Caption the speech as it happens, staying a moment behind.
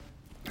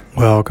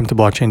Welcome to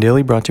Blockchain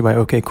Daily, brought to you by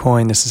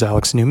OKCoin. This is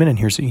Alex Newman, and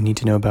here's what you need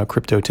to know about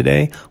crypto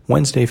today,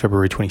 Wednesday,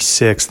 February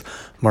 26th.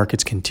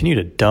 Markets continue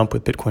to dump,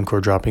 with Bitcoin Core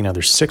dropping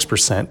another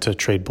 6% to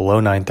trade below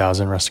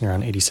 9,000, resting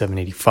around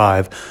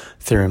 87.85.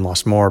 Ethereum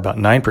lost more, about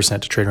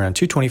 9% to trade around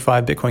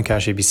 225. Bitcoin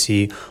Cash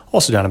ABC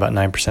also down about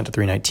 9% to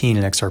 319,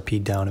 and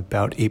XRP down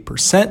about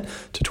 8%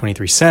 to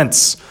 23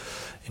 cents.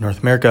 In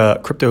North America,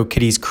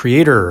 CryptoKitties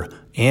creator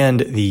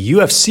and the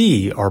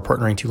UFC are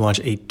partnering to launch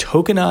a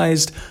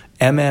tokenized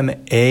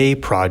MMA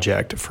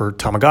project for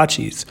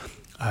Tamagotchis.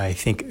 I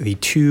think the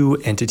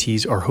two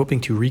entities are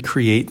hoping to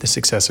recreate the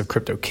success of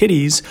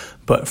CryptoKitties,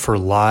 but for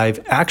live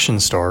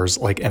action stars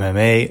like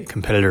MMA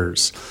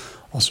competitors.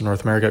 Also in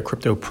North America,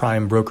 crypto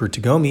prime broker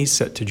Tagomi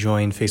set to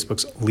join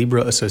Facebook's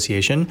Libra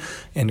Association,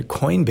 and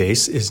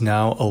Coinbase is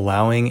now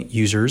allowing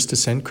users to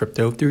send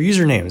crypto through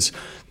usernames.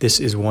 This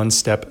is one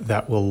step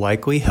that will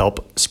likely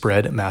help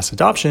spread mass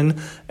adoption,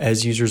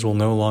 as users will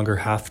no longer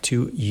have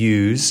to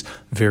use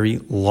very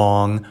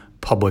long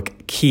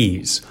public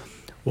keys.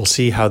 We'll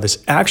see how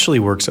this actually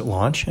works at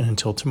launch, and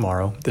until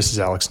tomorrow, this is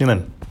Alex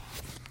Newman.